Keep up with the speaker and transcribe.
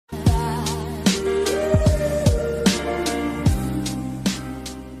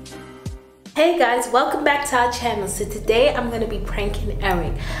Hey guys, welcome back to our channel. So today I'm going to be pranking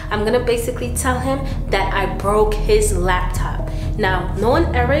Eric. I'm going to basically tell him that I broke his laptop. Now, knowing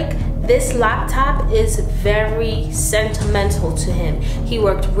Eric, this laptop is very sentimental to him. He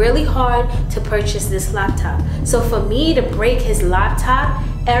worked really hard to purchase this laptop. So for me to break his laptop,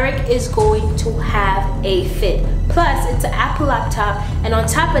 Eric is going to have a fit. Plus, it's an Apple laptop, and on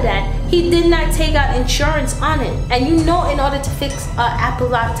top of that, he did not take out insurance on it. And you know, in order to fix an Apple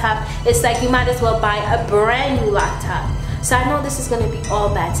laptop, it's like you might as well buy a brand new laptop. So I know this is gonna be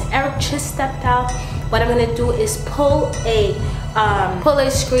all bad. So Eric just stepped out. What I'm gonna do is pull a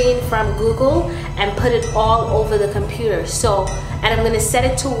screen from Google and put it all over the computer. And I'm gonna set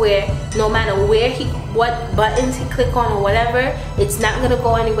it to where no matter what buttons he click on or whatever, it's not gonna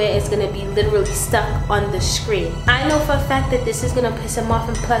go anywhere. It's gonna be literally stuck on the screen. I know for a fact that this is gonna piss him off,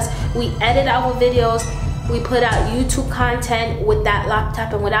 and plus we edit our videos, we put out YouTube content with that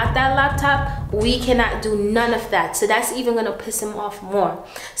laptop, and without that laptop, we cannot do none of that. So that's even gonna piss him off more.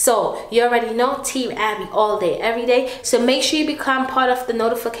 So you already know, Team Abby all day, every day. So make sure you become part of the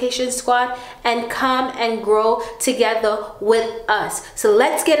notification squad and come and grow together with us. So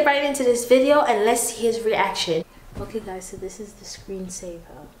let's get right into this video and let's see his reaction. Okay guys, so this is the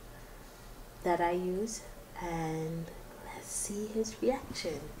screensaver that I use, and let's see his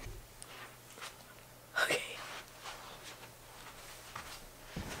reaction. Okay.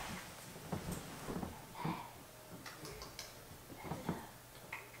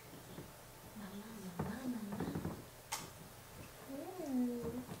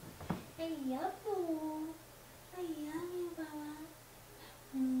 Hey, yummy. Hey, yummy, Baba.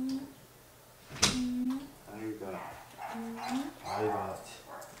 I got.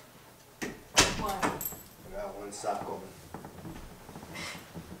 What? I got one sock open.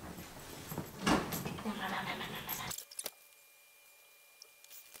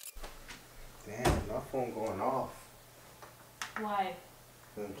 Damn, my phone going off. Why?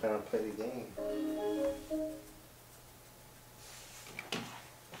 I'm trying to play the game.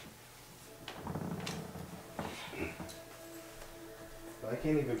 Well, I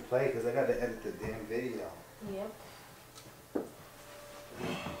can't even play because I got to edit the damn video. Yep. Yep.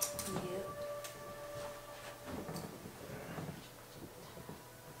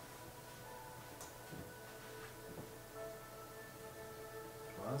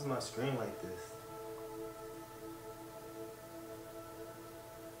 Why is my screen like this?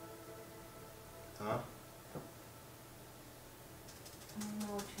 Huh? I don't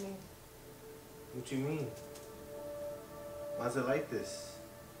know what you mean. What you mean? Why is it like this?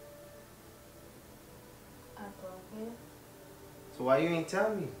 I broke it. So why you ain't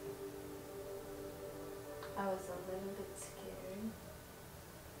tell me? I was a little bit scared.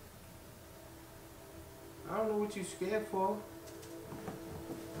 I don't know what you scared for.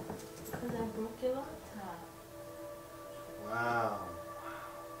 Because I broke your laptop. Wow.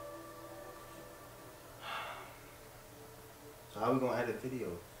 So how we gonna edit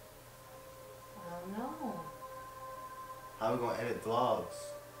videos? I don't know. How we gonna edit vlogs?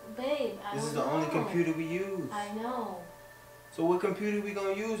 Babe, I This don't is the know. only computer we use. I know. So what computer we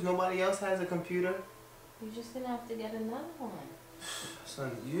gonna use? Nobody else has a computer. You're just gonna have to get another one.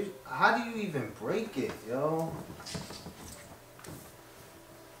 Son, how do you even break it, yo?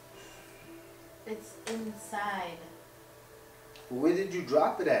 It's inside. Where did you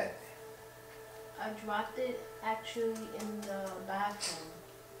drop it at? I dropped it actually in the bathroom.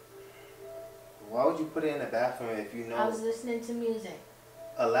 Why would you put it in the bathroom if you know? I was listening to music.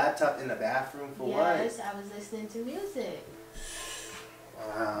 A laptop in the bathroom for what? Yes, I was listening to music.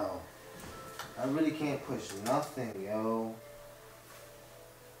 Wow. I really can't push nothing, yo.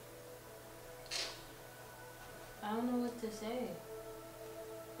 I don't know what to say.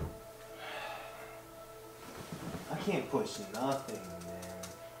 I can't push nothing, man.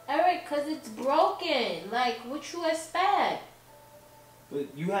 Eric, cause it's broken. Like, what you expect?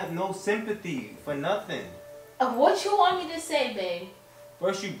 But you have no sympathy for nothing. What you want me to say, babe?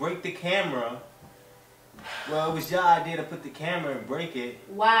 First you break the camera. Well, it was your idea to put the camera and break it.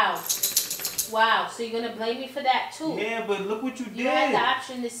 Wow. Wow, so you're gonna blame me for that too? Yeah, but look what you did. You had the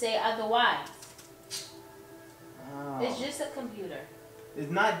option to say otherwise. Wow. It's just a computer.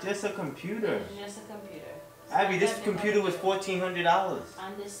 It's not just a computer. It's just a computer. Abby, this computer was $1,400.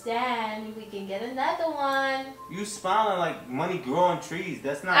 Understand, we can get another one. You smiling like money grow on trees.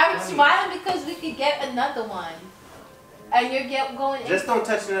 That's not I'm funny. smiling because we could get another one. And you're going. Just don't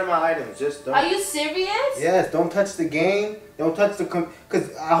touch none of my items. Just don't. Are you serious? Yes. Don't touch the game. Don't touch the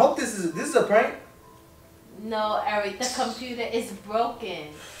Cause I hope this is a prank. No, Eric. The computer is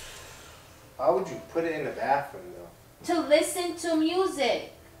broken. Why would you put it in the bathroom though? To listen to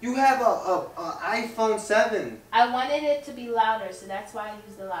music. You have a iPhone 7. I wanted it to be louder, so that's why I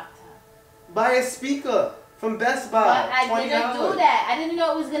used the laptop. Buy a speaker from Best Buy. But I didn't do that. I didn't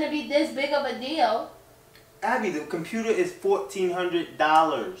know it was gonna be this big of a deal. Abby, the computer is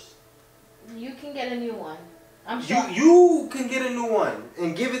 $1,400. You can get a new one. I'm sure. You can get a new one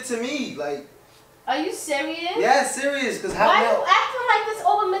and give it to me, like. Are you serious? Yeah, serious. Cause why are you acting like this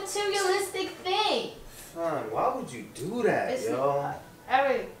over materialistic thing? Son, why would you do that, yo?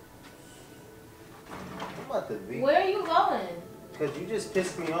 Eric. I'm about to be. Where are you going? Cause you just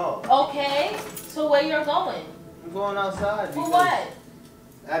pissed me off. Okay, so where you're going? I'm going outside. For what?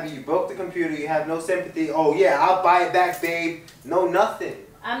 Abby, you broke the computer. You have no sympathy. Oh yeah, I'll buy it back, babe. No, nothing.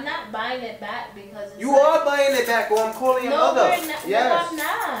 I'm not buying it back because it's you are buying it back, or I'm calling your mother. Yes. No, I'm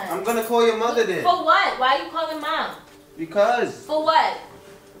not. I'm gonna call your mother then. For what? Why are you calling mom? Because. For what?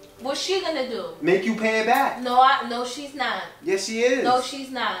 What's she gonna do? Make you pay it back. No, she's not. Yes, she is. No, she's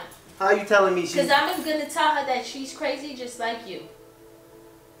not. How are you telling me she's... Because I'm gonna tell her that she's crazy just like you.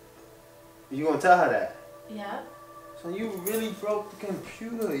 You gonna tell her that? Yeah. So you really broke the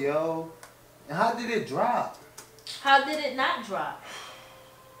computer, yo. And how did it drop? How did it not drop?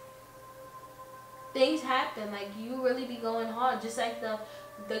 Things happen. Like, you really be going hard. Just like the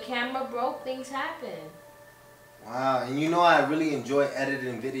camera broke, things happen. Wow, and you know I really enjoy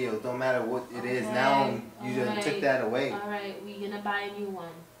editing videos, no matter what it is. Now you just took that away. Alright, we're gonna buy a new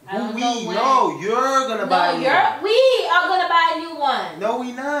one. No, you're gonna buy a new one. We are gonna buy a new one. No,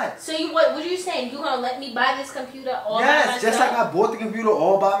 we not. So what are you saying? You gonna let me buy this computer all by myself? Yes, just like I bought the computer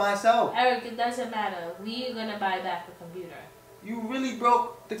all by myself. Eric, it doesn't matter. We're gonna buy back the computer. You really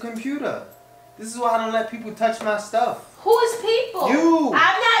broke the computer. This is why I don't let people touch my stuff. Who is people? You.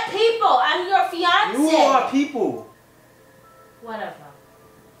 I'm not people. I'm your fiance. You are people. Whatever.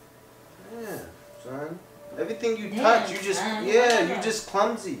 Yeah, son. Everything you touch, you just, you just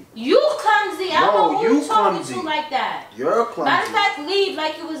clumsy. You clumsy. I don't know who you talking clumsy. to like that. You're clumsy. Matter of fact, leave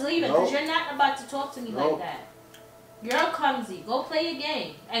like you was leaving, because Nope. you're not about to talk to me like that. You're clumsy. Go play your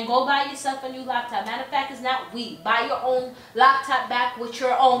game and go buy yourself a new laptop. Matter of fact, it's not we. Buy your own laptop back with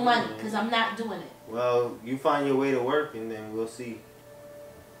your own money, because I'm not doing it. Well, you find your way to work and then we'll see.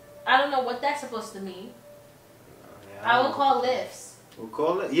 I don't know what that's supposed to mean. I will call lifts. We'll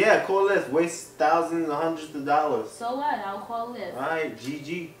call it? Yeah, call Lyft. Waste thousands and hundreds of dollars. So what? I'll call Lyft. Alright,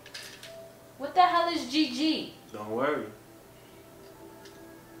 GG. What the hell is GG? Don't worry.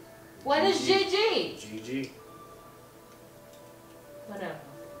 What is GG? GG. Whatever.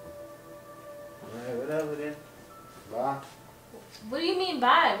 Alright, whatever then. Bye. What do you mean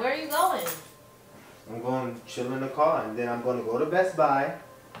bye? Where are you going? I'm going to chill in the car and then I'm going to go to Best Buy,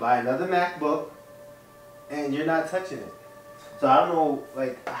 buy another MacBook, and you're not touching it. So I don't know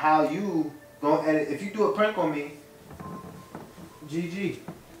like how you gonna edit. If you do a prank on me, GG.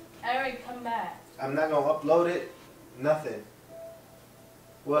 Eric, come back. I'm not gonna upload it. Nothing.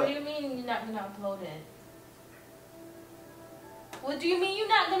 What do you mean you're not gonna upload it? What do you mean you're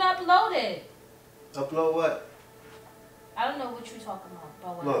not gonna upload it? Upload what? I don't know what you're talking about,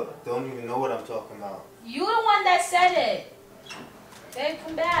 but whatever. Look, don't even know what I'm talking about. You the one that said it. Babe,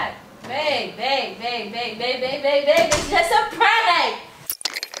 come back. Babe, it's just a prank.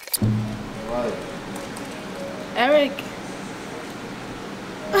 What? Eric.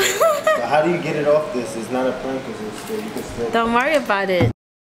 So how do you get it off this? It's not a prank, is it? So you can still... Don't worry about it.